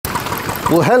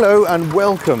Well, hello and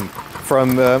welcome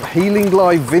from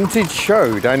Hellingly Vintage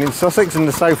Show down in Sussex in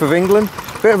the south of England.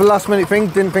 Bit of a last minute thing,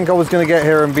 didn't think I was going to get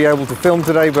here and be able to film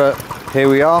today, but here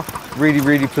we are.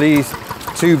 Really pleased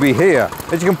to be here.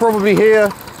 As you can probably hear,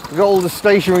 we've got all the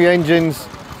stationary engines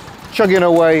chugging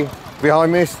away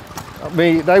behind me.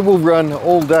 They will run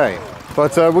all day.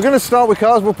 But we're going to start with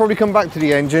cars. We'll probably come back to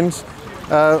the engines.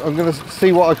 I'm going to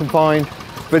see what I can find.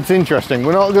 But it's interesting.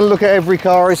 We're not going to look at every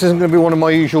car. This isn't going to be one of my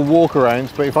usual walk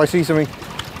arounds, but if I see something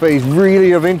that is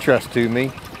really of interest to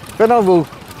me, then I will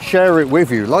share it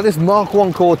with you. Like this Mark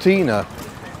 1 Cortina,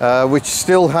 which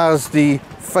still has the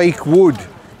fake wood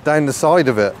down the side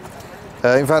of it.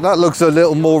 In fact, that looks a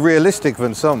little more realistic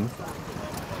than some.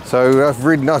 So I've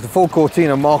ridden the Ford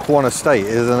Cortina Mark 1 Estate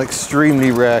is an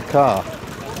extremely rare car.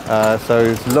 So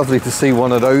it's lovely to see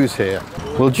one of those here.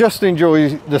 We'll just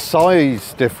enjoy the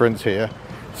size difference here.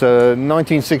 It's a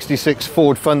 1966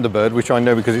 Ford Thunderbird, which I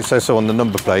know because it says so on the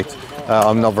number plate.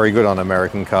 I'm not very good on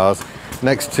American cars.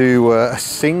 Next to a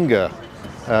Singer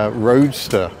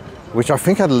Roadster, which I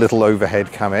think had a little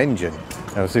overhead cam engine.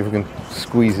 Let's see if we can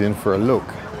squeeze in for a look.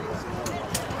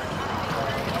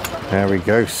 There we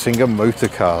go, Singer motor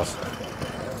cars.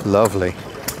 Lovely.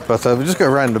 But we'll just go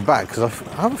around the back because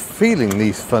I have a feeling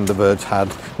these Thunderbirds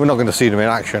had, we're not going to see them in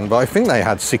action, but I think they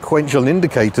had sequential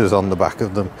indicators on the back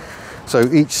of them. So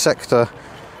each sector,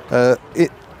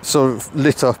 it sort of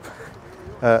lit up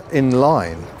in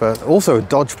line, but also a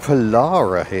Dodge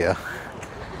Polara here.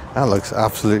 That looks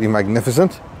absolutely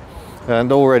magnificent.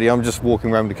 And already I'm just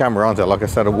walking around the camera, aren't I? Like I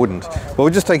said, I wouldn't. But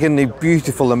we're just taking the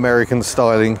beautiful American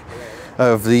styling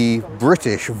of the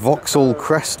British Vauxhall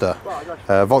Cresta.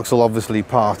 Vauxhall obviously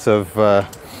part of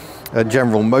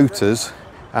General Motors,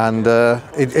 and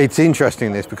it's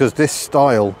interesting this because this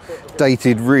style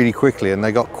dated really quickly and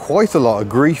they got quite a lot of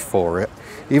grief for it,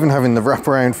 even having the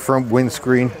wraparound front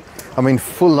windscreen. I mean,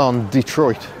 full on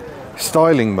Detroit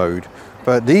styling mode,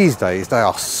 but these days they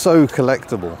are so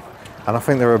collectible, and I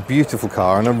think they're a beautiful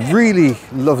car and a really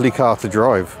lovely car to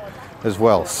drive as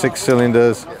well. 6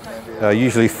 cylinders,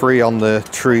 usually 3 on the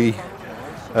tree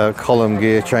column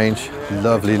gear change.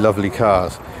 Lovely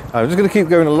cars. I'm just going to keep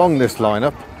going along this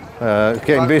lineup. It's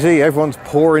getting busy, everyone's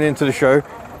pouring into the show.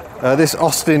 This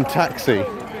Austin taxi,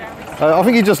 I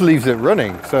think he just leaves it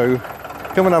running, so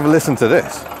come and have a listen to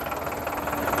this.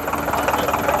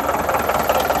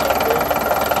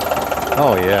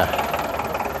 Oh yeah,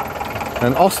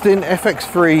 an Austin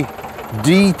FX3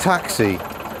 D taxi.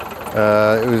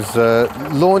 It was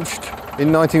launched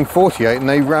in 1948 and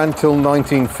they ran till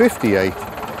 1958.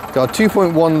 Got a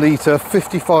 2.1 litre,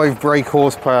 55 brake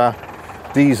horsepower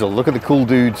diesel. Look at the cool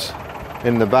dudes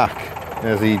in the back.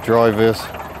 There's the driver's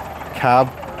cab,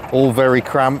 all very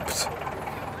cramped.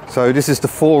 So this is the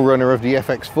forerunner of the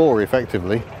FX4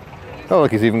 effectively. Oh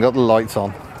look, he's even got the lights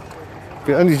on.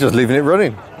 And he's just leaving it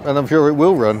running. And I'm sure it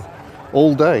will run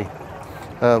all day.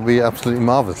 It'll be absolutely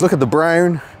marvellous. Look at the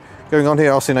brown going on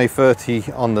here. Austin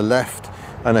A30 on the left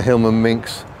and a Hillman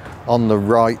Minx on the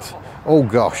right. Oh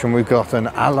gosh, and we've got an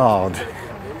Allard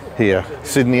here.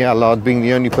 Sidney Allard being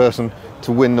the only person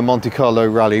to win the Monte Carlo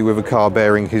Rally with a car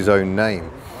bearing his own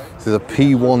name. This is a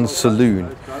P1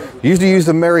 Saloon. Usually use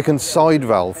American side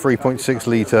valve 3.6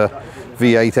 litre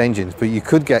V8 engines, but you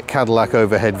could get Cadillac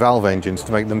overhead valve engines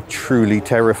to make them truly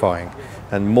terrifying.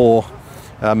 And more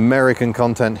American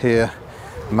content here.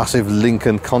 Massive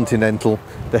Lincoln Continental,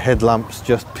 the headlamps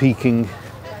just peeking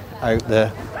out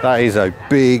there. That is a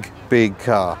big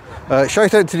car.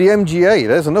 Shout out to the MGA.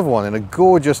 There's another one in a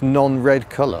gorgeous non-red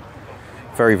colour.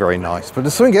 Very nice. But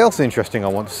there's something else interesting I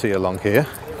want to see along here.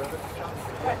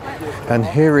 And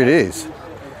here it is.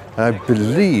 I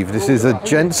believe this is a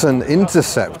Jensen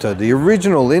Interceptor, the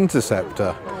original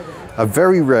Interceptor. A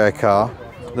very rare car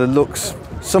that looks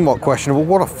somewhat questionable.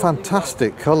 What a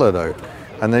fantastic colour though.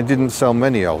 And they didn't sell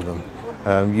many of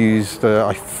them. Used,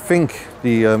 I think,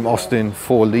 the Austin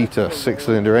 4 litre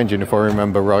 6-cylinder engine, if I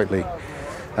remember rightly.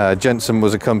 Jensen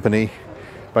was a company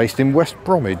based in West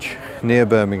Bromwich, near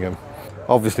Birmingham.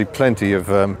 Obviously plenty of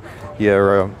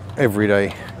your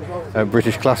everyday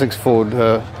British classics. Ford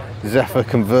Zephyr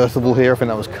convertible here, I think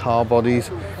that was car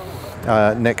bodies.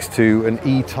 Next to an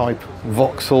E-Type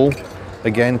Vauxhall,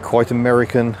 again quite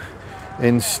American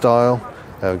in style.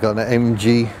 We've got an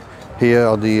MG here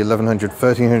on the 1100,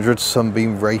 1300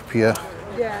 Sunbeam Rapier.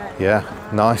 Yeah,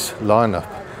 nice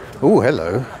lineup. Oh,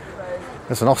 hello.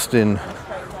 There's an Austin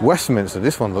Westminster.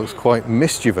 This one looks quite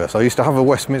mischievous. I used to have a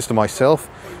Westminster myself.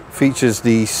 Features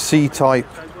the C-Type,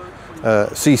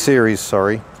 C-Series,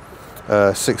 sorry,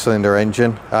 6-cylinder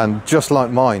engine, and just like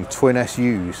mine, twin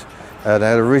SUs. They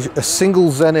had a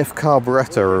single Zenith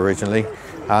carburettor originally,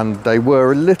 and they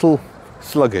were a little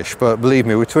sluggish, but believe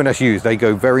me, with twin SUs, they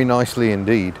go very nicely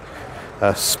indeed.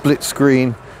 Split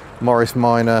screen Morris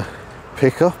Minor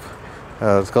pickup.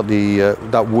 It's got the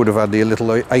that would have had the little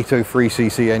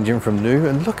 803cc engine from new,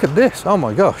 and look at this. Oh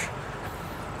my gosh,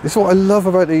 this is what I love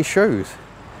about these shows.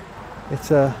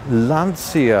 It's a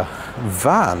Lancia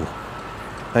van,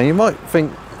 and you might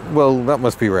think, well, that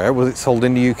must be rare. Was it sold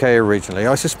in the UK originally?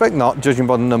 I suspect not, judging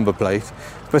by the number plate,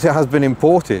 but it has been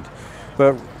imported.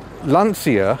 But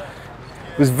Lancia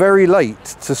was very late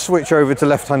to switch over to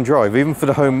left-hand drive, even for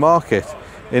the home market.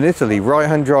 In Italy,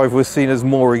 right-hand drive was seen as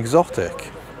more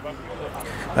exotic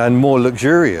and more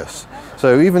luxurious.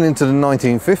 So even into the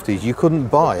 1950s, you couldn't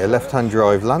buy a left-hand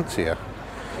drive Lancia.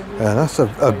 That's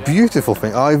a beautiful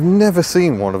thing. I've never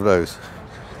seen one of those.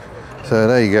 So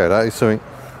there you go, that is something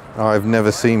I've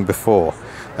never seen before.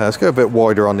 Let's go a bit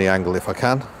wider on the angle if I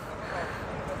can.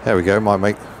 There we go, might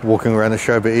make walking around the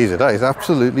show a bit easier. That is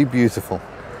absolutely beautiful.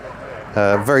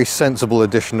 Very sensible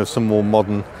addition of some more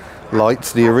modern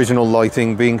lights, the original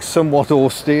lighting being somewhat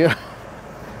austere.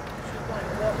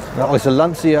 That was a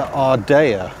Lancia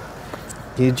Ardea.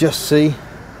 You just see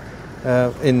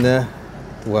in there,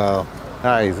 wow,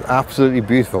 that is absolutely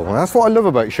beautiful. And that's what I love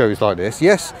about shows like this.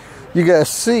 Yes, you get a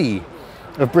sea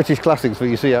of British classics that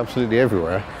you see absolutely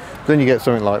everywhere. Then you get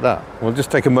something like that. We'll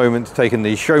just take a moment to take in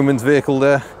the Showman's vehicle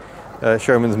there,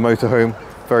 Showman's motorhome,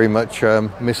 very much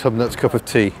Miss Hubnut's cup of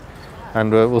tea.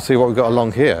 And we'll see what we've got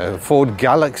along here. A Ford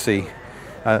Galaxy,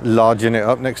 larging it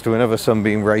up next to another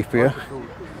Sunbeam Rapier.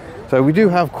 So we do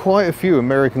have quite a few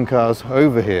American cars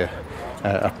over here.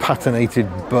 A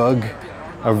patinated Bug,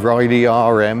 a Riley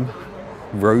RM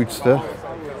Roadster.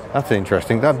 That's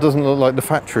interesting. That doesn't look like the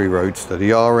factory Roadster.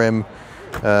 The RM,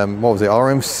 what was it?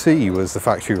 RMC was the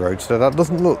factory Roadster. That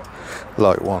doesn't look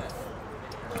like one.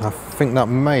 I think that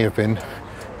may have been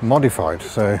modified.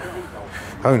 So,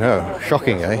 oh no,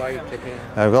 shocking, eh?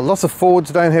 We've got lots of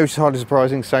Fords down here, which is hardly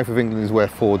surprising. South of England is where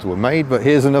Fords were made, but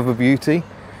here's another beauty.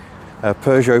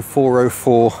 Peugeot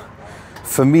 404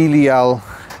 Familial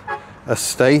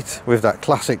Estate with that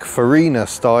classic Farina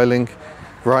styling,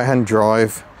 right-hand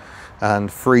drive,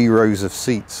 and 3 rows of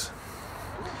seats.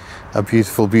 A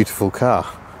beautiful, beautiful car.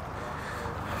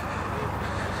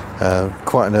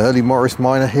 Quite an early Morris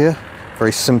Minor here.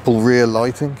 Very simple rear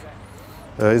lighting.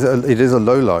 It is a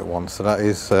low light one, so that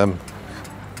is a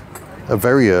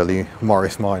very early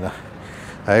Morris Minor.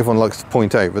 Everyone likes to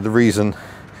point out, but the reason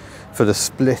for the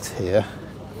split here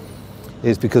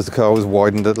is because the car was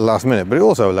widened at the last minute, but it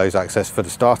also allows access for the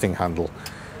starting handle.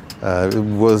 It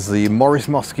was the Morris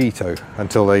Mosquito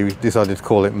until they decided to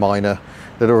call it Minor.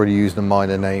 They'd already used the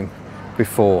Minor name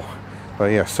before. But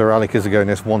yeah, Sir Alec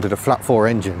Isagonis wanted a flat 4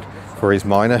 engine for his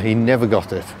Minor. He never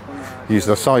got it. He used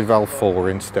a side valve 4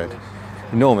 instead.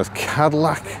 Enormous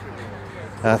Cadillac.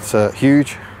 That's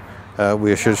huge.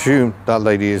 We should assume that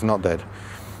lady is not dead.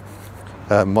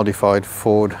 Modified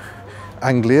Ford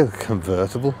Anglia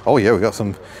convertible. Oh yeah, we got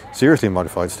some seriously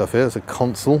modified stuff here. It's a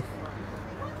console.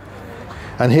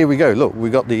 And here we go. Look,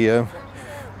 we got the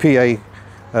PA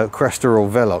Cresta or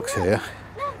Velox here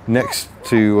next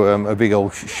to a big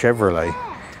old Chevrolet,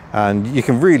 and you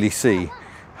can really see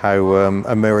how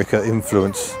America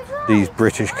influenced these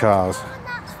British cars.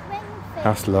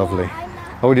 That's lovely.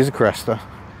 Oh, it is a Cresta.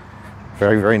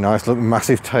 Very, very nice. Look,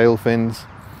 massive tail fins.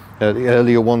 The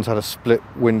earlier ones had a split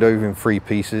window in 3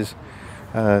 pieces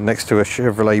next to a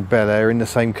Chevrolet Bel Air in the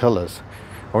same colours.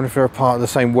 I wonder if they're a part of the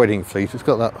same wedding fleet. It's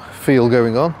got that feel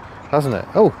going on, hasn't it?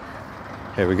 Oh,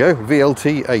 here we go.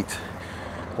 VLT 8.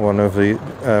 One of the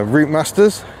Route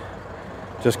Masters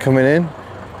just coming in.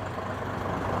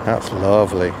 That's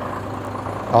lovely.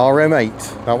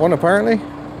 RM8, that one apparently.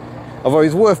 Although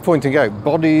it's worth pointing out,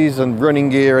 bodies and running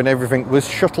gear and everything was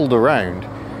shuttled around.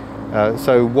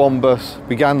 So one bus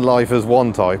began life as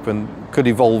one type and could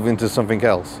evolve into something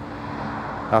else.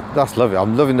 That's lovely.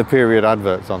 I'm loving the period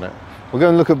adverts on it. We'll go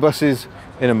and look at buses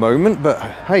in a moment, but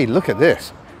hey, look at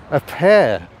this. A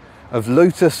pair of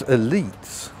Lotus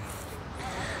Elites.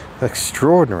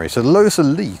 Extraordinary. So the Lotus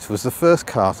Elite was the first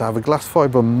car to have a glass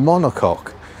fibre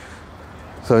monocoque.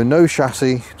 So no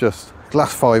chassis, just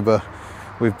glass fibre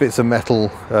with bits of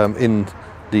metal in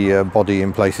the body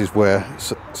in places where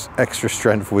extra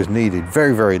strength was needed.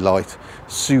 Very, very light,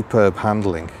 superb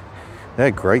handling.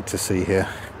 They're great to see here.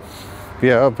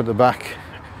 Yeah, up at the back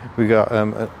we got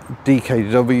a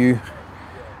DKW,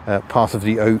 part of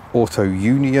the Auto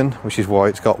Union, which is why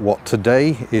it's got what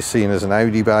today is seen as an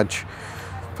Audi badge.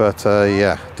 But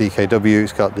yeah, DKW,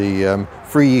 it's got the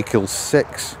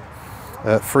 3E6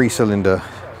 3-cylinder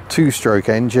 2-stroke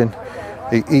engine.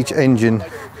 Each engine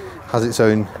has its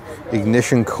own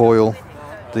ignition coil,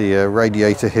 the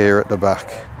radiator here at the back,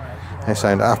 They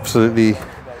sound absolutely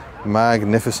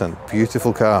magnificent.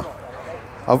 Beautiful car.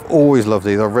 I've always loved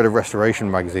these. I've read a restoration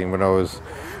magazine when I was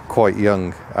quite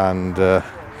young and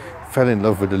fell in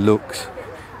love with the looks,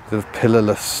 the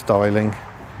pillarless styling.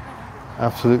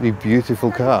 Absolutely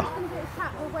beautiful car.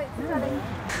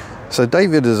 So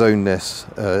David has owned this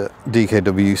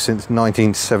DKW since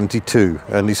 1972,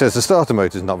 and he says the starter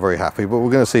motor is not very happy, but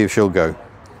we're going to see if she'll go.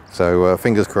 So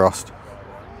fingers crossed.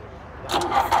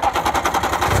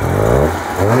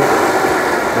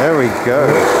 There we go.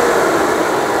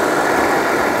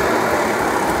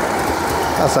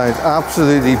 That sounds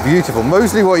absolutely beautiful.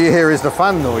 Mostly what you hear is the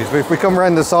fan noise, but if we come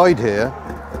around the side here,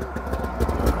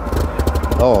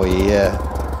 oh yeah.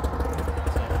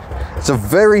 It's a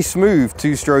very smooth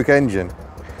two-stroke engine.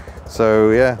 So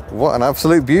yeah, what an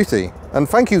absolute beauty. And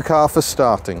thank you, car, for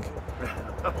starting.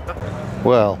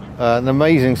 Well, an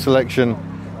amazing selection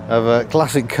of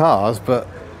classic cars, but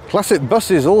classic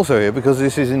buses also here, because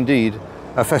this is indeed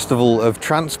a festival of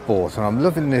transport. And I'm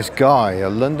loving this guy, a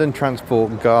London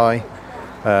Transport guy,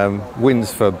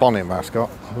 wins for bonnet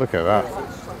mascot. Look at that.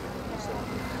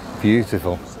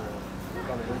 Beautiful.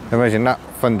 Imagine that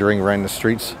thundering around the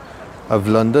streets of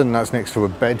London. That's next to a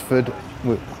Bedford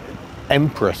with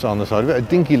Empress on the side of it, a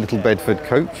dinky little Bedford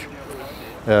coach.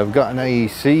 We've got an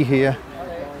AEC here,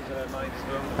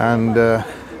 and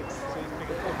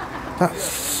that's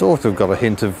sort of got a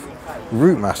hint of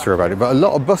Routemaster about it, but a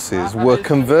lot of buses were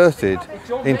converted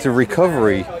into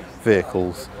recovery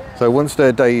vehicles. So once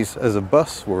their days as a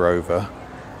bus were over,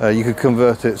 you could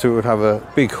convert it so it would have a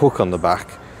big hook on the back,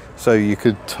 so you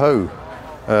could tow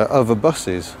other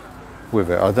buses with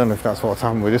it. I don't know if that's what's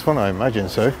happened with this one. I imagine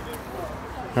so.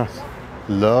 That's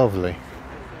lovely.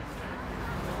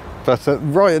 But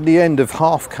right at the end of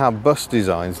half cab bus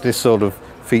designs, this sort of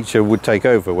feature would take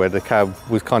over, where the cab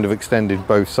was kind of extended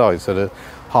both sides, so the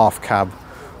half cab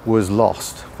was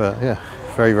lost. But yeah,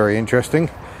 very, very interesting.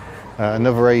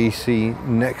 Another AEC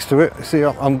next to it. See,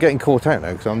 I'm getting caught out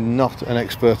now because I'm not an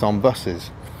expert on buses.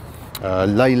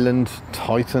 Leyland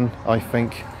Titan, I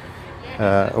think.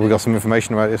 We got some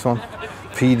information about this one.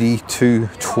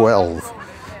 PD212,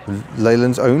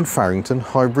 Leyland's own Farrington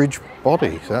hybrid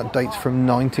body. So that dates from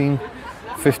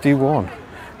 1951.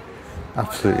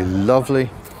 Absolutely lovely.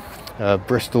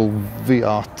 Bristol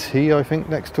VRT, I think,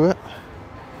 next to it.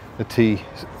 The T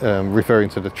referring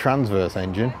to the transverse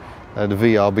engine. The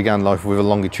VR began life with a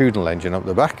longitudinal engine up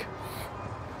the back.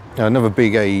 Another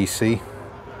big AEC.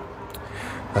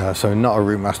 So not a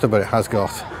Routemaster, but it has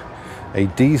got a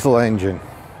diesel engine.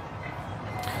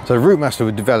 So Routemaster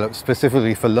was developed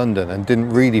specifically for London and didn't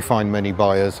really find many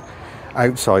buyers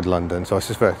outside London. So I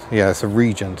suspect, yeah, it's a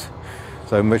Regent.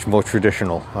 So much more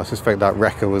traditional. I suspect that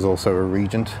Wrecker was also a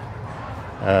Regent.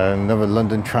 Another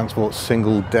London Transport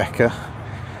single decker.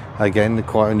 Again,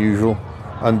 quite unusual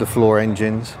underfloor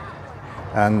engines.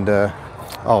 And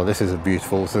oh, this is a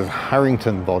beautiful, this is a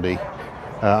Harrington body.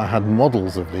 I had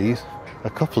models of these, a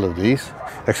couple of these.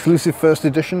 Exclusive first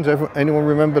editions, anyone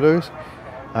remember those?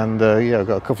 And yeah, I've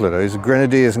got a couple of those.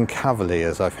 Grenadiers and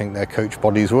Cavaliers, I think their coach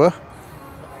bodies were.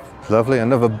 Lovely.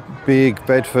 Another big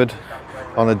Bedford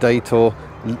on a day tour,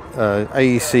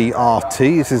 AEC RT.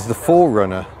 This is the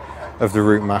forerunner of the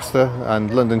Routemaster, and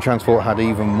London Transport had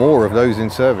even more of those in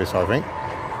service, I think.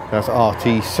 That's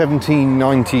RT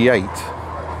 1798.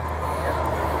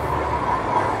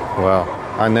 Wow.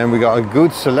 And then we got a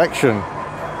good selection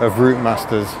of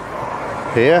Routemasters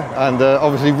here, and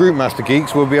obviously Routemaster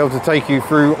geeks will be able to take you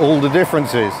through all the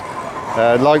differences,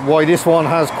 like why this one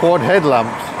has quad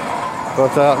headlamps.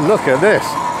 But look at this,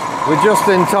 we're just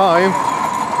in time.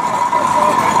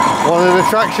 One of the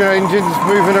traction engines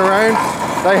moving around.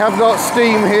 They have got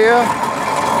steam here.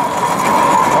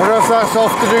 I wonder if that's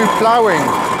off to do ploughing.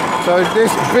 So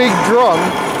this big drum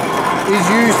is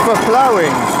used for ploughing.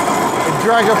 You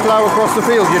drag a plough across the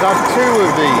field, you'd have two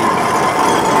of these.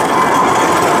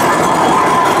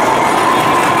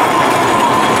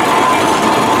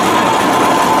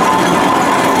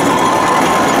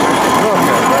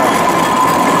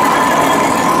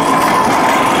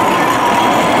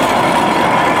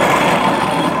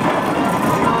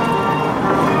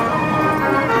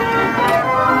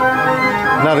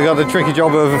 Now they've got the tricky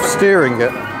job of steering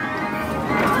it.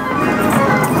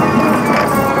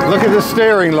 Look at the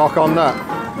steering lock on that.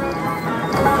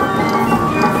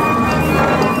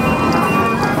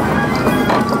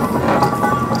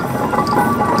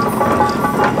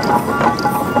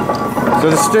 So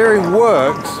the steering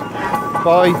works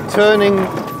by turning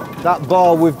that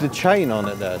bar with the chain on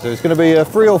it there. So it's going to be a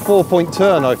 3 or 4 point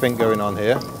turn, I think, going on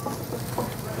here.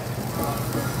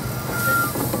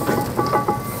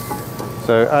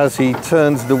 So as he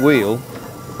turns the wheel,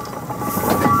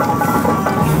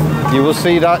 You will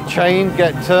see that chain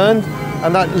get turned,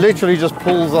 and that literally just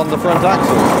pulls on the front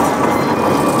axle.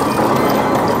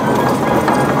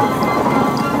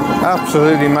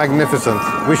 Absolutely magnificent.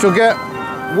 We shall get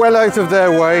well out of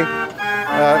their way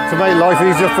to make life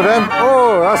easier for them.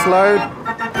 Oh, that's loud.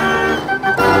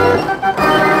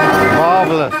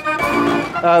 Marvellous.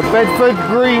 Bedford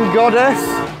Green Goddess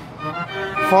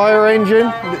fire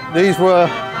engine. These were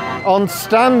on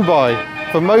standby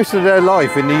for most of their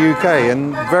life in the UK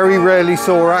and very rarely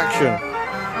saw action.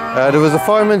 There was a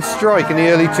fireman's strike in the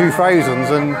early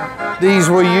 2000s and these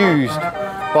were used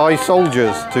by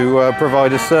soldiers to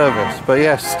provide a service. But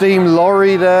yeah, steam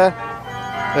lorry there,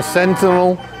 a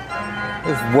Sentinel.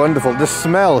 It's wonderful. The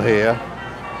smell here,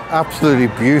 absolutely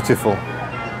beautiful.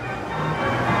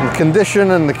 The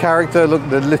condition and the character, look,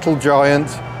 the little giant.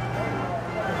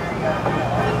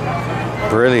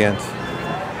 Brilliant.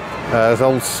 There's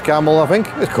old Scammell, I think.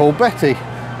 It's called Betty.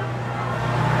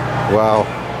 Wow.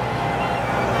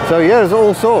 So yeah, there's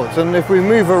all sorts. And if we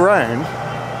move around,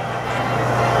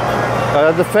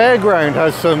 the fairground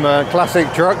has some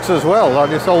classic trucks as well, like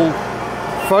this old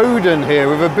Foden here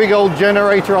with a big old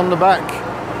generator on the back,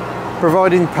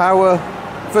 providing power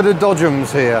for the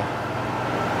Dodgems here.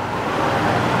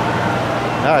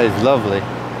 That is lovely.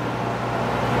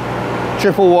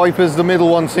 Triple wipers, the middle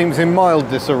one seems in mild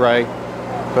disarray,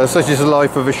 but such is the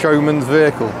life of a showman's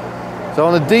vehicle. So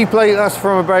on a D plate, that's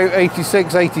from about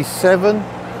 86, 87,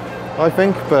 I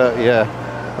think, but yeah,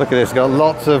 look at this, got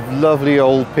lots of lovely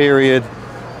old period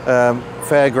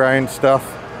fairground stuff.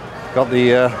 Got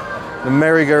the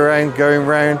merry-go-round going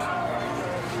round.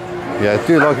 Yeah, I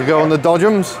do like to go on the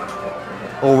Dodgems,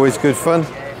 always good fun.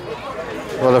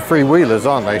 Well, they're freewheelers,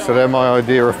 aren't they? So they're my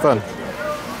idea of fun.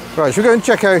 Right, shall we go and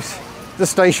check out the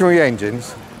stationary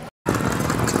engines?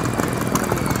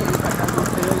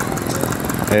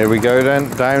 Here we go then,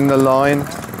 down the line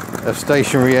of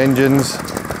stationary engines.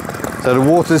 So the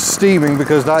water's steaming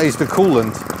because that is the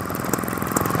coolant.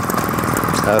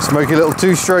 Smoky little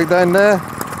two-stroke down there.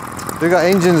 They've got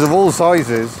engines of all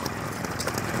sizes.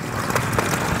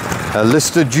 A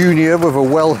Lister Junior with a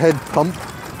wellhead pump.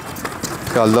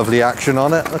 Got a lovely action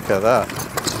on it. Look at that.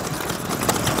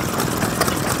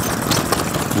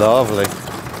 Lovely.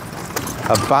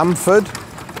 A Bamford.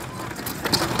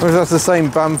 I wonder if that's the same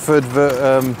Bamford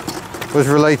that was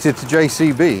related to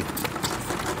JCB.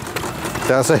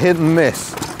 That's a hit and miss.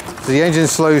 So the engine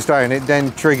slows down, it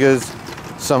then triggers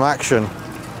some action.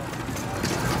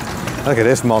 Look at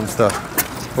this monster.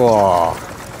 Whoa.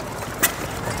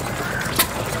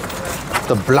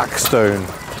 The Blackstone.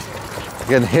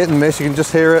 Again, hit and miss, you can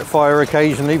just hear it fire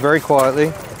occasionally, very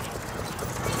quietly.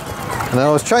 And I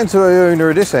was chatting to the owner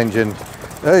of this engine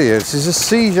earlier. This is a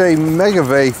CJ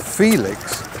Megave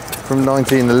Felix from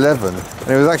 1911. And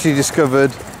it was actually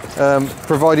discovered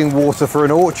providing water for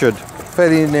an orchard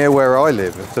fairly near where I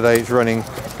live. Today it's running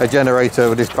a generator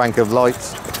with this bank of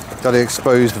lights. Got the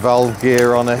exposed valve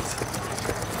gear on it.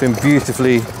 It's been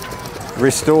beautifully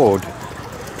restored.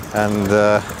 And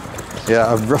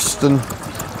yeah, a Ruston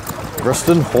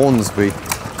Hornsby.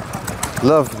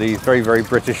 Love these very, very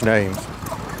British names.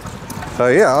 So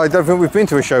yeah, I don't think we've been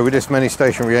to a show with this many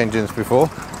stationary engines before.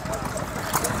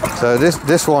 So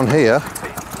this one here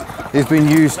is being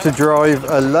used to drive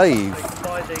a lathe.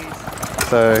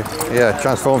 So yeah,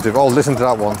 transformative. Oh, listen to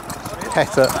that one.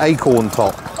 Heta acorn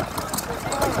top.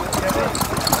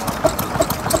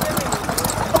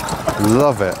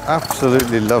 Love it,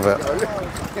 absolutely love it.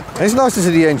 And it's nice to see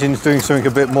the engines doing something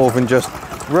a bit more than just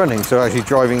running, so actually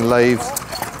driving lathes.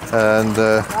 And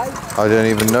I don't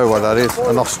even know what that is.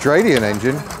 An Australian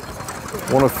engine,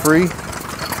 one of 3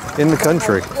 in the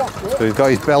country. So he's got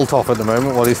his belt off at the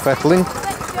moment while he's fettling.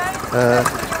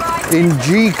 In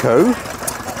G-Co,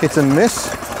 hit and miss.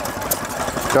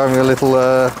 Driving a little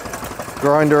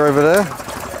grinder over there,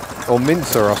 or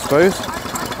mincer I suppose.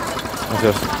 I'll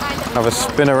just have a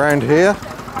spin around here.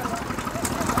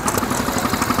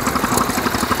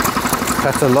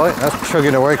 Petter light, that's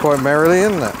chugging away quite merrily,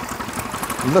 isn't it?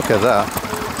 Look at that.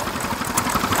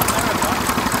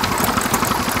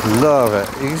 Love it.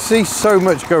 You can see so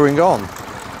much going on.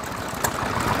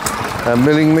 A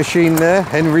milling machine there,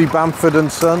 Henry Bamford and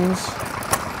Sons,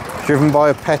 driven by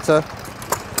a Petter.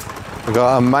 We've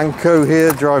got a Manco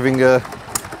here driving a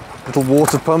little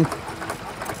water pump.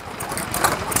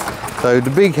 So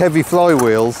the big heavy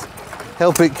flywheels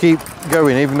help it keep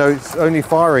going, even though it's only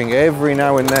firing every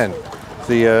now and then. It's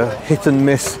the hit and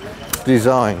miss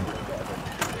design.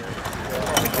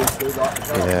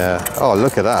 Yeah. Oh,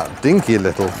 look at that. Dinky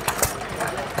little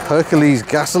Hercules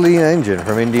gasoline engine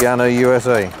from Indiana,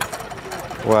 USA.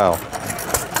 Wow.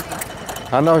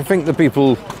 And I think the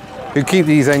people who keep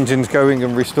these engines going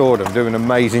and restore them do an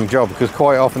amazing job, because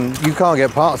quite often you can't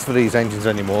get parts for these engines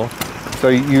anymore, so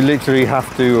you literally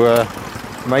have to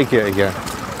make it again.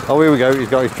 Oh, here we go, he's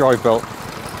got his drive belt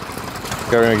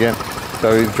going again,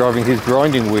 so he's driving his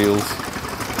grinding wheels.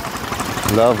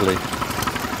 Lovely.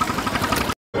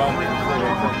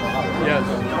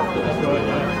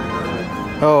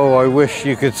 Oh, I wish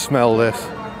you could smell this.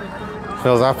 It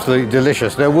smells absolutely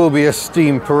delicious. There will be a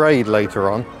steam parade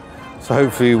later on, so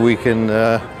hopefully we can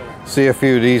see a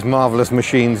few of these marvellous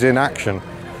machines in action.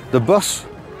 The bus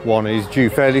one is due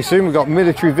fairly soon. We've got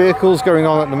military vehicles going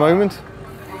on at the moment.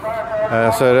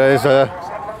 So there's a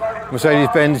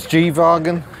Mercedes-Benz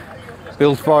G-Wagen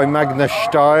built by Magna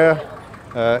Steyr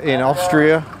in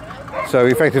Austria, so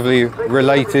effectively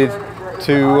related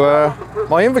to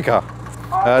my Invacar.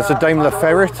 It's a Daimler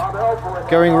Ferret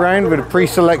going around with a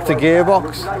pre-selector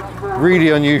gearbox. Really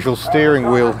unusual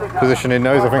steering wheel position in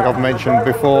those, I think I've mentioned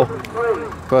before.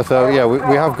 But yeah,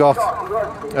 we have got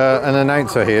an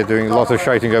announcer here doing a lot of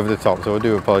shouting over the top, so I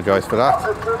do apologise for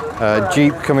that.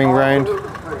 Jeep coming round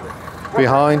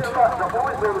behind.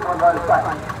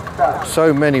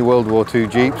 So many World War II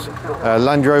Jeeps.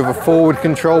 Land Rover forward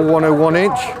control 101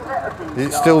 inch. Is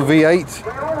it still V8?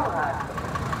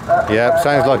 Yeah,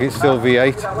 sounds like it's still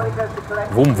V8.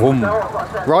 Vroom vroom.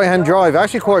 Right hand drive,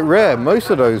 actually quite rare. Most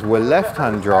of those were left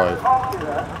hand drive.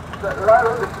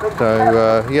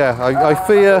 So yeah, I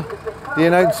fear the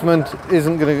announcement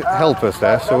isn't going to help us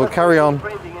there, so we'll carry on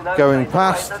going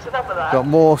past. Got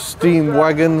more steam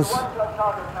wagons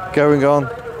going on,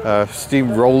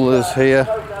 steam rollers here,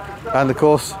 and of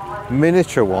course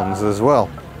miniature ones as well.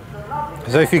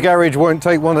 So if your garage won't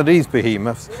take one of these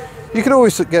behemoths, you can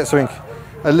always get something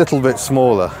a little bit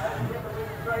smaller.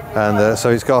 And so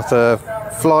it's got a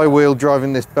flywheel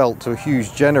driving this belt to a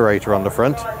huge generator on the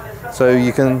front, so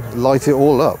you can light it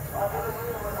all up.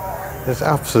 It's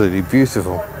absolutely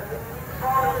beautiful.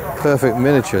 Perfect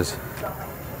miniatures.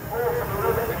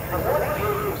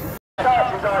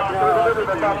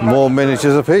 More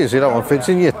miniatures up here. See, that one fits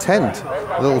in your tent.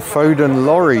 A little Foden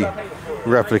lorry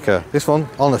replica. This one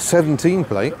on a 17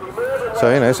 plate. So,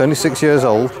 you know, it's only 6 years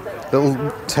old.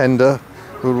 Little tender,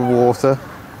 little water.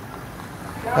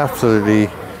 Absolutely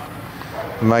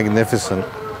magnificent.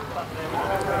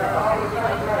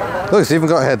 Look, it's even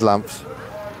got headlamps.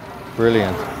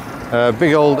 Brilliant.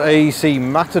 Big old AEC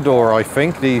Matador, I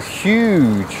think. These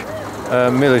huge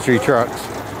military trucks.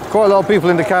 Quite a lot of people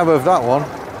in the cab of that one.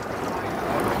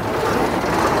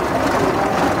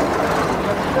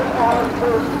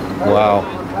 Wow.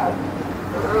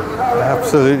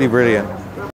 Absolutely brilliant.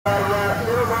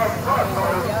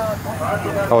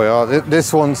 Oh yeah,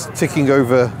 this one's ticking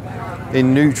over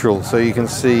in neutral, so you can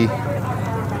see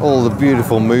all the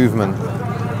beautiful movement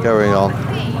going on.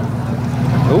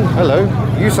 Oh, hello.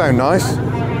 You sound nice.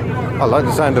 I like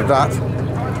the sound of that.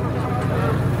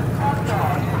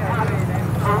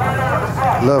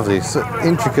 Lovely, so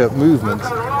intricate movement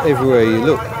everywhere you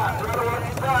look.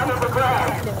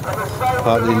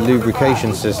 Part of the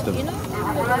lubrication system.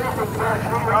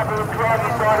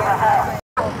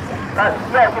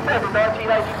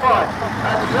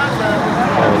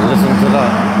 Oh, listen to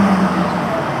that.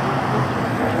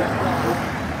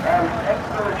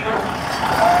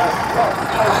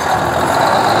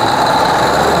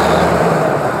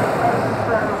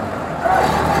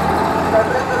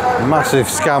 Massive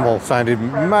Scamel, sounded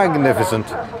magnificent.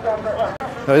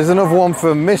 There's another one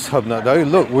for Miss Hubnut though.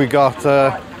 Look, we got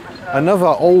another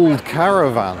old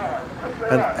caravan,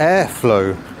 an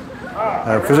Airflow.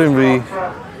 Presumably,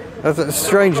 that's a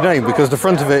strange name because the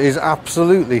front of it is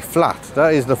absolutely flat.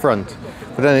 That is the front,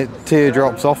 but then it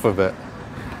teardrops off a bit.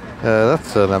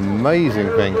 That's an amazing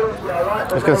thing.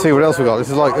 Let's go and see what else we got. This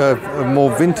is like a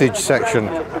more vintage section,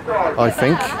 I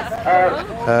think.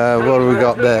 What do we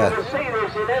got there?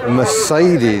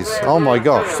 Mercedes. Oh my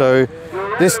gosh. So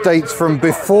this dates from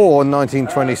before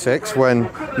 1926 when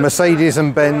Mercedes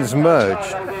and Benz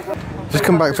merged. Just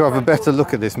come back to have a better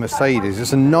look at this Mercedes.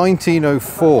 It's a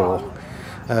 1904.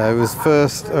 It was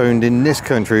first owned in this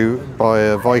country by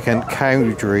a Viscount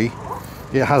Cowdrey.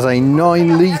 It has a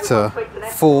 9-litre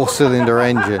 4-cylinder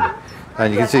engine,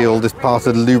 and you can see all this part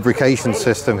of the lubrication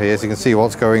system here, so you can see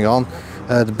what's going on.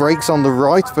 The brakes on the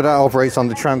right, but that operates on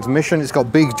the transmission. It's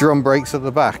got big drum brakes at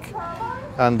the back,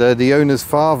 and the owner's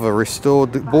father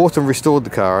bought and restored the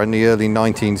car in the early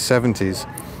 1970s,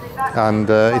 and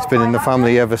it's been in the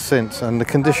family ever since, and the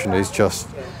condition is just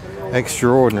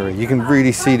extraordinary. You can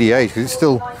really see the age because it's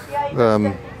still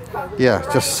yeah,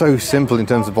 just so simple in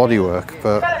terms of bodywork,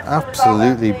 but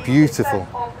absolutely beautiful.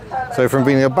 So from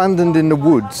being abandoned in the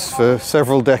woods for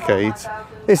several decades,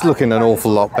 it's looking an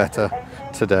awful lot better.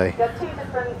 today.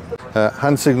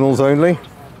 Hand signals only,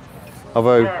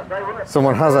 although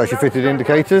someone has actually fitted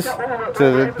indicators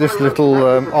to this little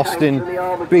Austin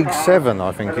Big 7,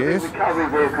 I think it is.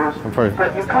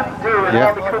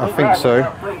 Yeah, I think so.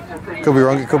 Could be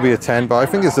wrong, it could be a 10, but I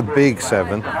think it's a Big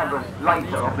 7.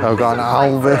 I've got an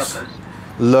Alvis,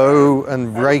 low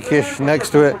and rakish next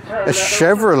to it. A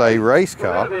Chevrolet race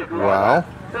car, wow.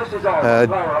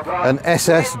 An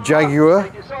SS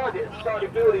Jaguar.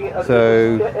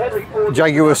 So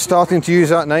Jaguar starting to use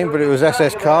that name, but it was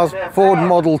SS cars. Ford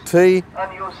Model T,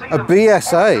 a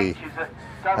BSA.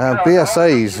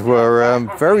 BSAs were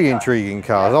very intriguing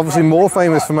cars, obviously more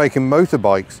famous for making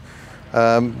motorbikes,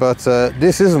 but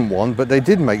this isn't one, but they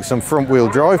did make some front wheel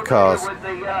drive cars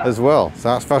as well, so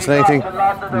that's fascinating.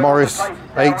 Morris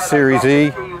 8 Series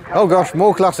E. Oh gosh,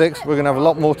 more classics. We're going to have a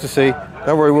lot more to see.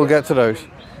 Don't worry, we'll get to those.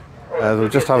 We'll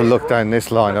just have a look down this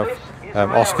lineup.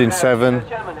 Austin 7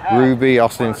 Ruby,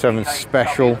 Austin 7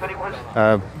 Special,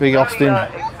 Big Austin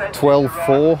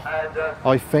 12.4,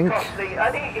 I think.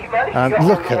 And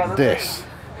look at this.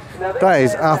 That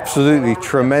is absolutely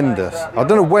tremendous. I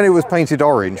don't know when it was painted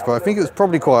orange, but I think it was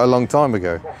probably quite a long time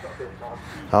ago.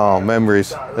 Oh,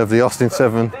 memories of the Austin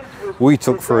 7 we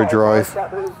took for a drive.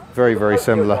 Very, very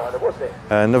similar.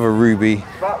 Another Ruby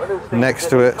next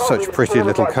to it. Such pretty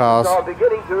little cars.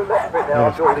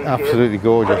 Absolutely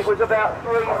gorgeous.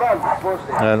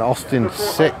 An Austin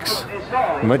 6,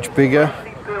 much bigger.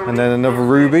 And then another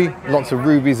Ruby. Lots of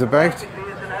Rubies about.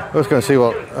 Let's go and see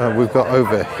what we've got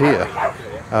over here.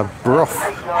 A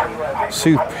Brough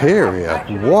Superior.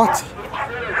 What?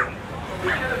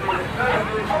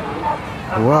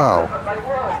 Wow.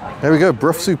 There we go,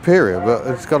 Brough Superior, but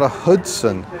it's got a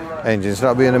Hudson engine, so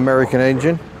that'll be an American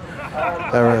engine.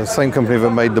 The same company that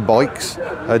made the bikes.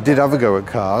 Did have a go at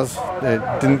cars.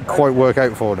 It didn't quite work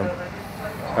out for them.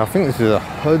 I think this is a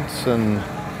Hudson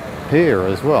here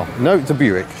as well. No, it's a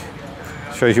Buick.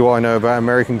 Shows you what I know about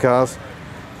American cars.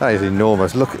 That is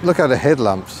enormous. Look how the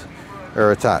headlamps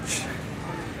are attached.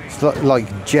 It's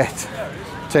like jet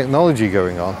technology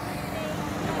going on.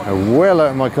 Well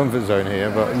out of my comfort zone here,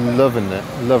 but loving it,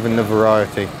 loving the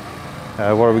variety.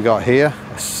 What have we got here?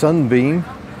 A Sunbeam.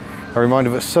 A reminder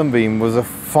that Sunbeam was a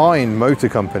fine motor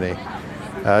company.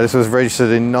 This was registered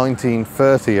in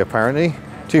 1930 apparently.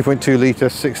 2.2 litre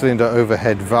 6-cylinder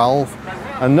overhead valve.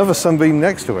 Another Sunbeam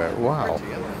next to it, wow.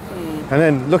 And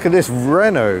then look at this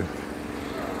Renault.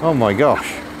 Oh my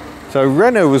gosh. So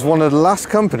Renault was one of the last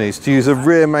companies to use a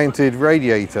rear mounted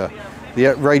radiator.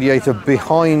 The radiator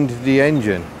behind the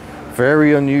engine.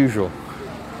 Very unusual.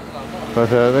 But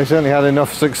they certainly had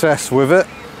enough success with it.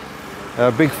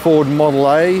 Big Ford Model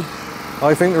A.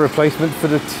 I think the replacement for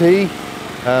the T.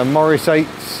 Morris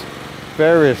 8s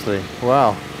variously.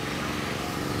 Wow.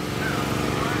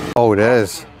 Oh,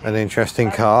 there's an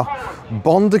interesting car.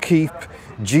 Bonderkeep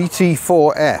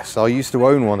GT4S. I used to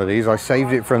own one of these. I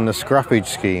saved it from the scrappage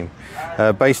scheme.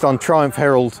 Based on Triumph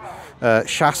Herald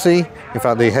chassis. In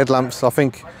fact, the headlamps, I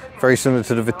think, very similar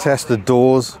to the Vitesse. The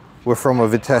doors were from a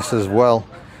Vitesse as well,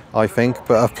 I think,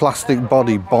 but a plastic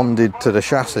body bonded to the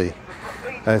chassis.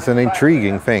 It's an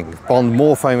intriguing thing. Bond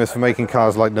more famous for making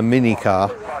cars like the Mini car,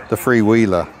 the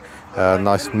freewheeler.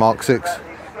 Nice Mark 6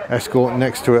 Escort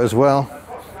next to it as well.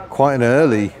 Quite an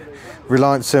early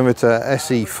Reliant Scimitar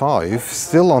SE5,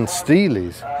 still on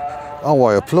Steelies. Oh,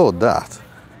 I applaud that.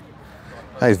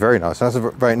 That is very nice. That's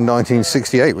about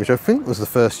 1968, which I think was the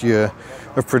first year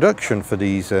of production for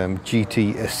these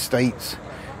GT estates,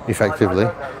 effectively.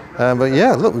 But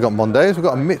yeah, look, we've got Mondays. We've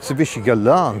got a Mitsubishi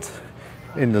Galant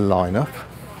in the lineup.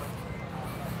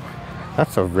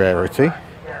 That's a rarity.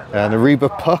 And a Reba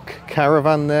Puck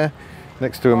Caravan there,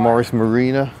 next to a Morris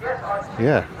Marina.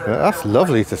 Yeah, that's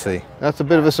lovely to see. That's a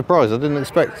bit of a surprise. I didn't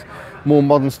expect more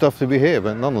modern stuff to be here,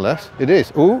 but nonetheless, it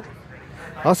is. Ooh,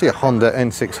 I see a Honda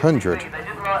N600.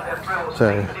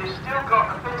 So,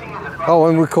 oh,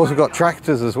 and of course we've got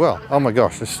tractors as well. Oh my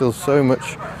gosh, there's still so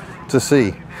much to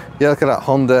see. Yeah, look at that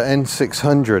Honda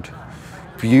N600.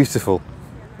 Beautiful.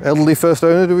 Elderly first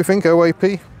owner, do we think?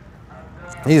 OAP.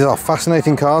 These are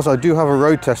fascinating cars. I do have a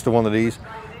road test of one of these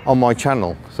on my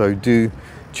channel, so do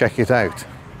check it out.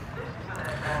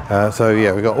 So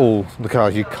yeah, we've got all the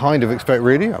cars you kind of expect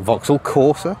really. A Vauxhall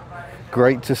Corsa,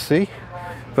 great to see.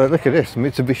 But look at this,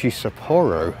 Mitsubishi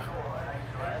Sapporo.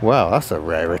 Wow, that's a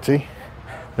rarity.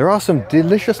 There are some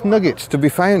delicious nuggets to be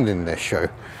found in this show,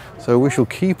 so we shall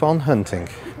keep on hunting.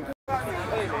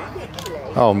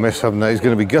 Oh, Miss Hubner is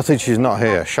going to be gutted she's not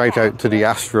here. Shout out to the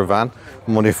Astra van,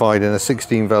 modified in a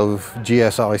 16-valve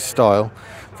GSI style,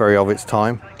 very of its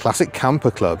time. Classic camper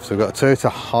club. So we've got a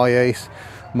Toyota Hiace,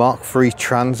 Mark III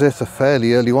Transit, a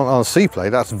fairly early one. On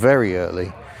seaplane, that's very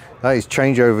early. That is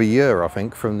changeover year, I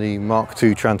think, from the Mark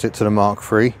II Transit to the Mark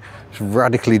III. It's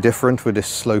radically different with this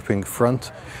sloping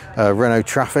front. Renault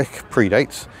Traffic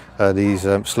predates these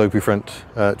slopey front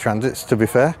transits, to be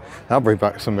fair. That'll bring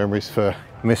back some memories for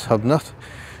Miss Hubnut.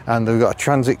 And we've got a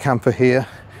transit camper here.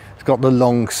 It's got the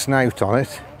long snout on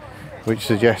it, which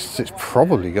suggests it's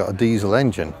probably got a diesel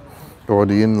engine, or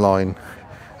the inline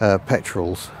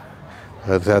petrols.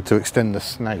 They had to extend the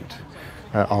snout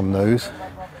on those.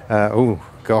 Oh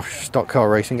gosh, stock car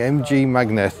racing, MG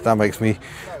Magnet. That makes me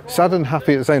sad and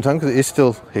happy at the same time, because it is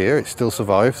still here, it still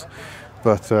survives.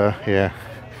 But yeah,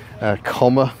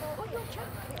 Comma.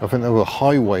 I think there were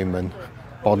Highwayman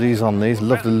bodies on these.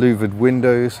 Love the louvered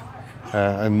windows.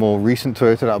 And more recent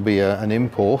Toyota, that'll be an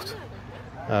import.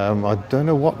 I don't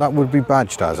know what that would be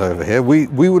badged as over here. We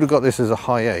would have got this as a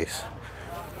high ace,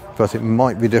 but it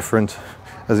might be different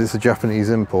as it's a Japanese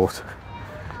import.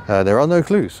 There are no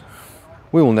clues.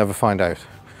 We will never find out.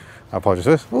 I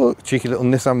apologise. Oh, cheeky little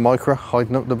Nissan Micra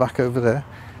hiding up the back over there.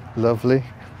 Lovely.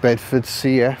 Bedford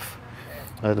CF,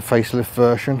 the facelift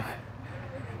version.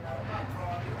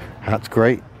 That's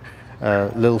great.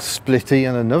 Little Splitty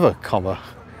and another Comma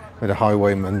with a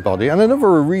Highwayman body, and another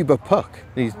Ariba Puck.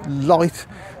 These light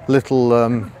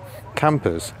little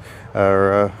campers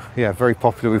are yeah, very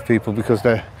popular with people because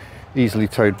they're easily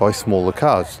towed by smaller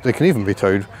cars. They can even be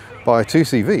towed by a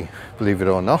 2CV, believe it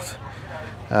or not.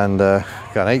 And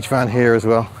got an H-van here as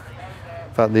well.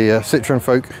 In fact, the Citroen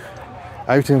folk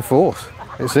out in force,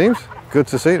 it seems. Good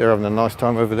to see. They're having a nice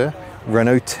time over there.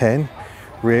 Renault 10,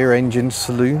 rear engine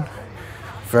saloon.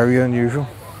 Very unusual.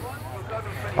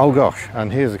 Oh gosh,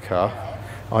 and here's a car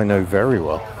I know very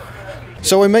well.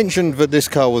 So I mentioned that this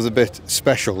car was a bit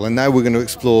special, and now we're going to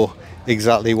explore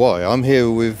exactly why. I'm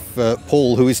here with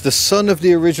Paul, who is the son of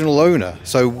the original owner.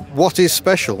 So what is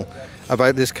special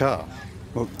about this car?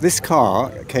 Well, this car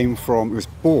came from, it was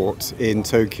bought in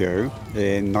Tokyo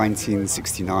in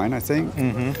 1969, I think,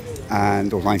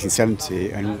 and or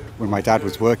 1970, and when my dad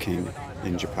was working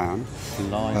in Japan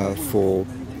for,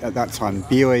 at that time,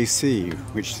 BOAC,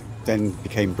 which then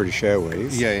became British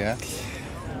Airways. Yeah, yeah.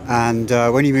 And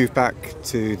when he moved back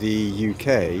to the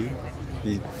UK,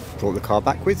 he brought the car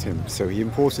back with him. So he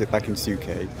imported it back into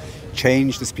the UK,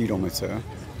 changed the speedometer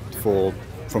from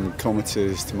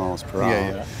kilometres to miles per hour.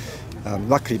 Yeah, yeah.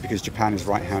 Luckily, because Japan is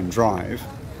right-hand drive,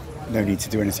 no need to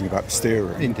do anything about the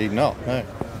steering. Indeed not, no.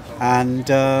 And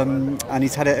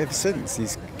he's had it ever since.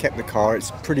 He's kept the car. It's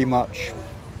pretty much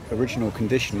original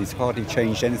condition. He's hardly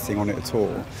changed anything on it at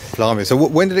all. Blimey. So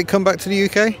when did it come back to the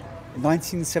UK?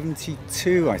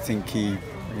 1972, I think he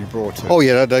brought it. Oh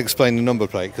yeah, that explains the number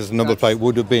plate, because the number plate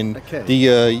would have been the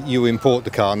year you import the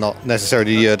car, not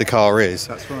necessarily the year the car is.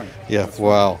 That's right. Yeah, That's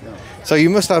wow. Right, yeah. So you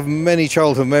must have many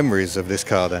childhood memories of this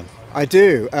car then? I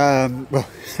do. Well,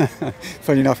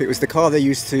 funny enough, it was the car they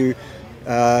used to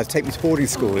take me to boarding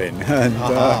school in, and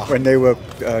when they were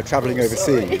travelling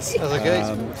overseas.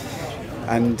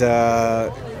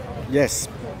 Yes,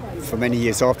 for many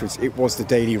years afterwards, it was the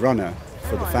daily runner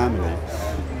for the family.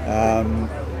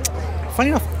 Funny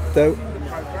enough, though,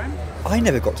 I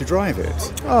never got to drive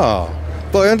it. Oh,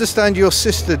 but I understand your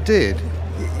sister did.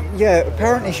 Yeah,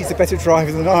 apparently she's a better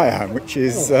driver than I am, which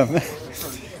is,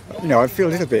 you know, I feel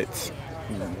a little bit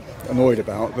annoyed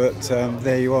about, but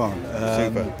there you are.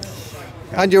 Super.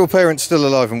 And your parents still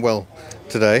alive and well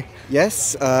today?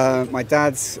 Yes, my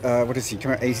dad's, what is he,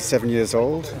 87 years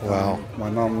old. Wow. My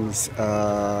mum's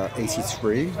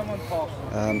 83,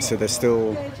 so they're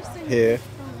still here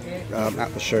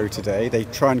at the show today. They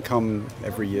try and come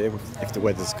every year if the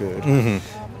weather's good.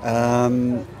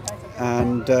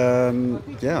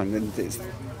 Yeah, and it's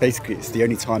basically it's the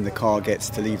only time the car gets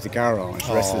to leave the garage.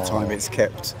 The rest of the time it's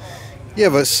kept. Yeah,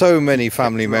 but so many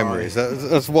family memories.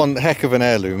 That's one heck of an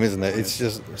heirloom, isn't it? It's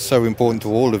just so important to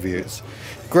all of you. It's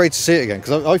great to see it again,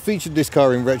 because I featured this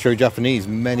car in Retro Japanese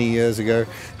many years ago,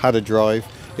 had a drive.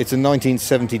 It's a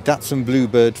 1970 Datsun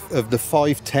Bluebird of the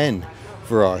 510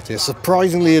 variety. A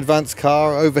surprisingly advanced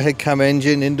car, overhead cam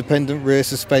engine, independent rear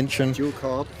suspension. Dual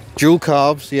carb. Dual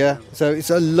carbs, yeah. So it's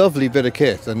a lovely bit of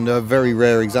kit and a very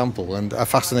rare example and a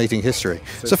fascinating history.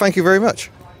 So thank you very much.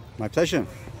 My pleasure.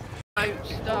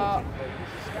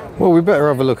 Well, we better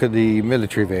have a look at the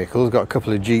military vehicles. Got a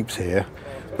couple of Jeeps here,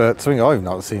 but something I've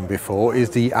not seen before is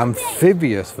the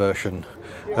amphibious version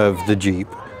of the Jeep.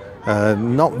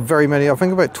 Not very many, I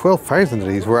think about 12,000 of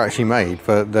these were actually made,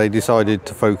 but they decided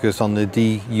to focus on the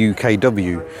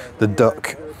DUKW, the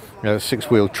Duck.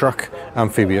 Six-wheel truck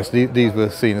amphibious. These were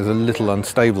seen as a little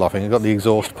unstable, I think. I've got the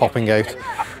exhaust popping out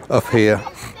up here.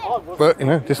 But,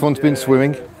 this one's been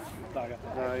swimming.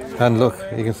 And look,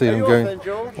 you can see them going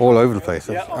all over the place.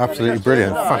 It's absolutely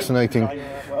brilliant, fascinating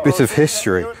bit of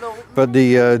history. But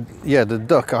the yeah, the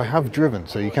duck I have driven,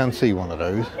 so you can see one of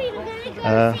those.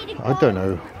 I don't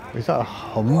know, is that a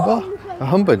Humber? A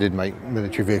Humber did make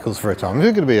military vehicles for a time.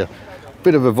 It's going to be a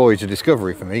bit of a voyage of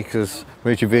discovery for me, because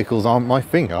military vehicles aren't my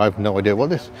thing. I have no idea what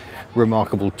this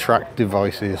remarkable track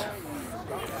device is.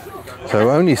 So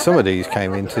only some of these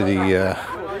came into the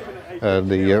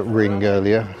ring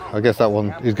earlier. I guess that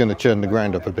one is going to churn the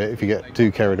ground up a bit if you get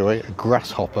too carried away. A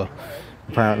grasshopper,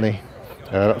 apparently.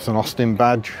 That's an Austin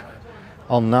badge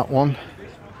on that one.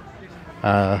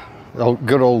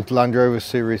 Good old Land Rover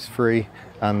Series 3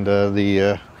 and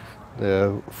the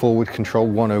forward control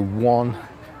 101.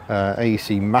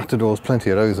 AEC Matadors, plenty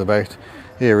of those about.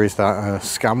 Here is that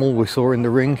Scamel we saw in the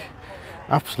ring.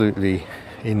 Absolutely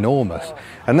enormous,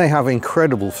 and they have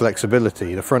incredible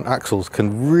flexibility. The front axles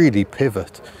can really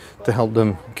pivot to help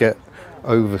them get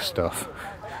over stuff.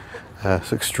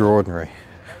 It's extraordinary.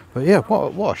 But yeah,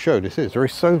 what a show this is. There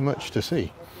is so much to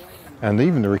see, and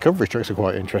even the recovery trucks are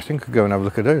quite interesting. Could go and have a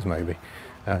look at those maybe.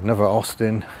 Another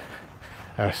Austin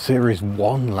Series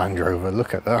 1 Land Rover,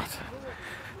 look at that.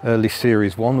 Early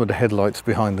Series 1 with the headlights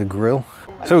behind the grille.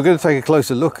 So we're going to take a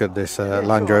closer look at this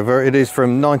Land Rover. It is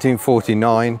from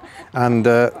 1949, and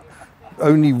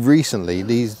only recently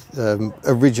these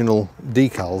original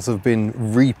decals have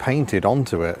been repainted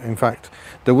onto it. In fact,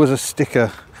 there was a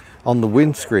sticker on the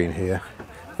windscreen here,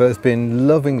 but it's been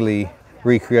lovingly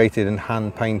recreated and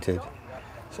hand painted.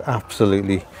 It's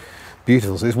absolutely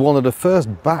beautiful. So it's one of the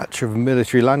first batch of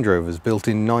military Land Rovers built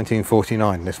in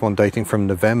 1949. This one dating from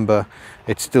November.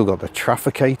 It's still got the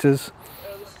trafficators,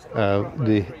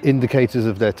 the indicators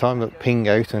of their time that ping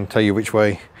out and tell you which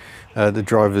way the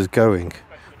driver's going.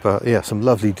 But yeah, some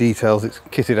lovely details. It's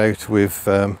kitted out with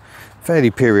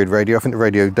fairly period radio. I think the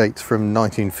radio dates from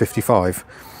 1955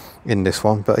 in this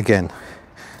one, but again,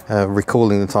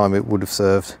 recalling the time it would have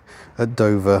served at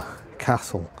Dover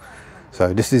Castle.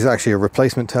 So this is actually a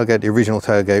replacement tailgate. The original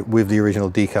tailgate with the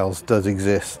original decals does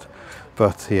exist.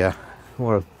 But yeah,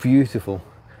 what a beautiful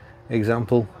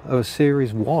example of a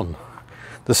Series 1.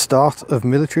 The start of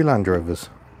military Land Rovers.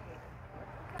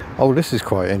 Oh, this is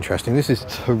quite interesting. This is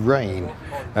Terrain,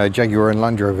 Jaguar and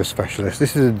Land Rover specialist.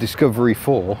 This is a Discovery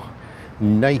 4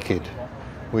 naked,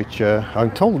 which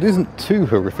I'm told isn't too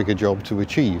horrific a job to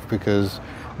achieve, because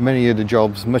many of the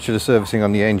jobs, much of the servicing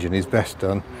on the engine is best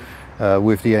done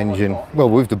with the engine, well,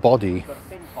 with the body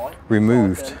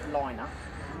removed.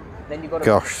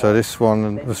 Gosh, so this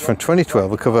one was from 2012.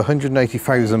 It'll cover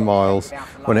 180,000 miles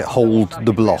when it holds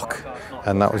the block,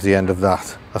 and that was the end of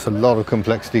that. That's a lot of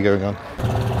complexity going on.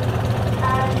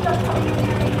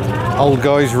 Old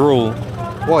guys rule.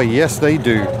 Why, yes they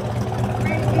do.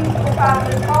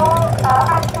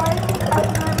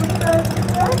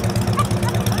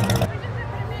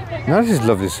 Now this is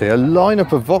lovely to see, a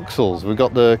lineup of Vauxhalls. We've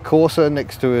got the Corsa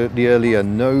next to it, the earlier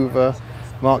Nova,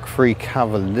 Mark III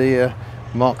Cavalier,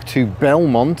 Mark II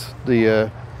Belmont, the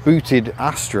booted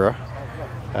Astra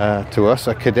to us,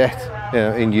 a cadet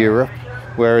in Europe,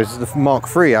 whereas the Mark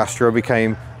III Astra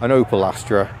became an Opel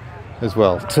Astra as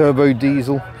well. Turbo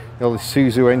diesel, the old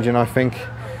Isuzu engine I think,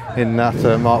 in that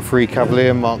Mark III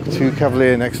Cavalier, Mark II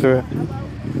Cavalier next to it.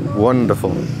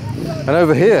 Wonderful. And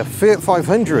over here, Fiat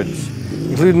 500s.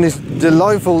 Including this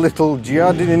delightful little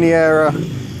Giardiniera,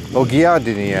 or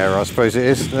Giardiniera I suppose it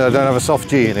is. They don't have a soft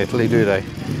G in Italy, do they?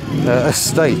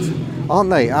 Estate. Aren't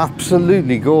they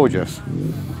absolutely gorgeous?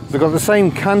 They've got the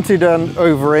same canted and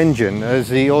over engine as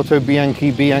the Auto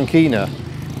Bianchi Bianchina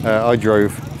I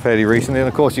drove fairly recently, and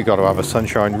of course you've got to have a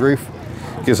sunshine roof.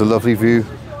 Gives a lovely view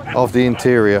of the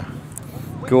interior.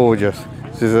 Gorgeous.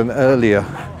 This is an earlier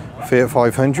Fiat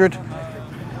 500.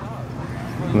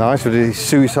 Nice with the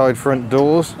suicide front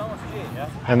doors,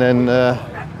 and then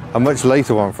a much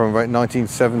later one from about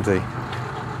 1970.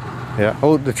 Yeah.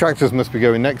 Oh, the tractors must be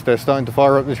going next. They're starting to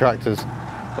fire up the tractors.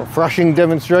 Got thrashing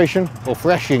demonstration, or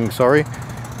threshing, sorry,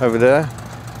 over there.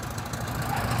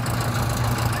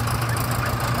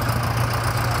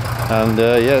 And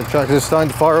yeah, the tractors are starting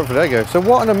to fire up. There you go. So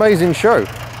what an amazing show,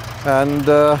 and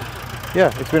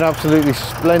yeah, it's been absolutely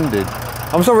splendid.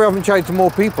 I'm sorry I haven't chatted to more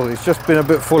people, it's just been a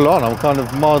bit full on. I'm kind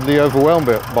of mildly overwhelmed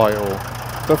by it all.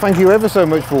 But thank you ever so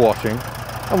much for watching,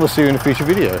 and we'll see you in a future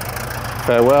video.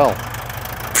 Farewell.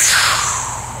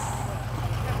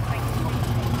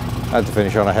 I had to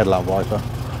finish on a headlamp wiper.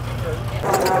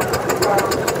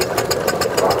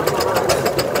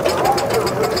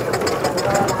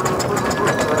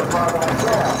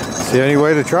 It's the only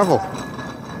way to travel.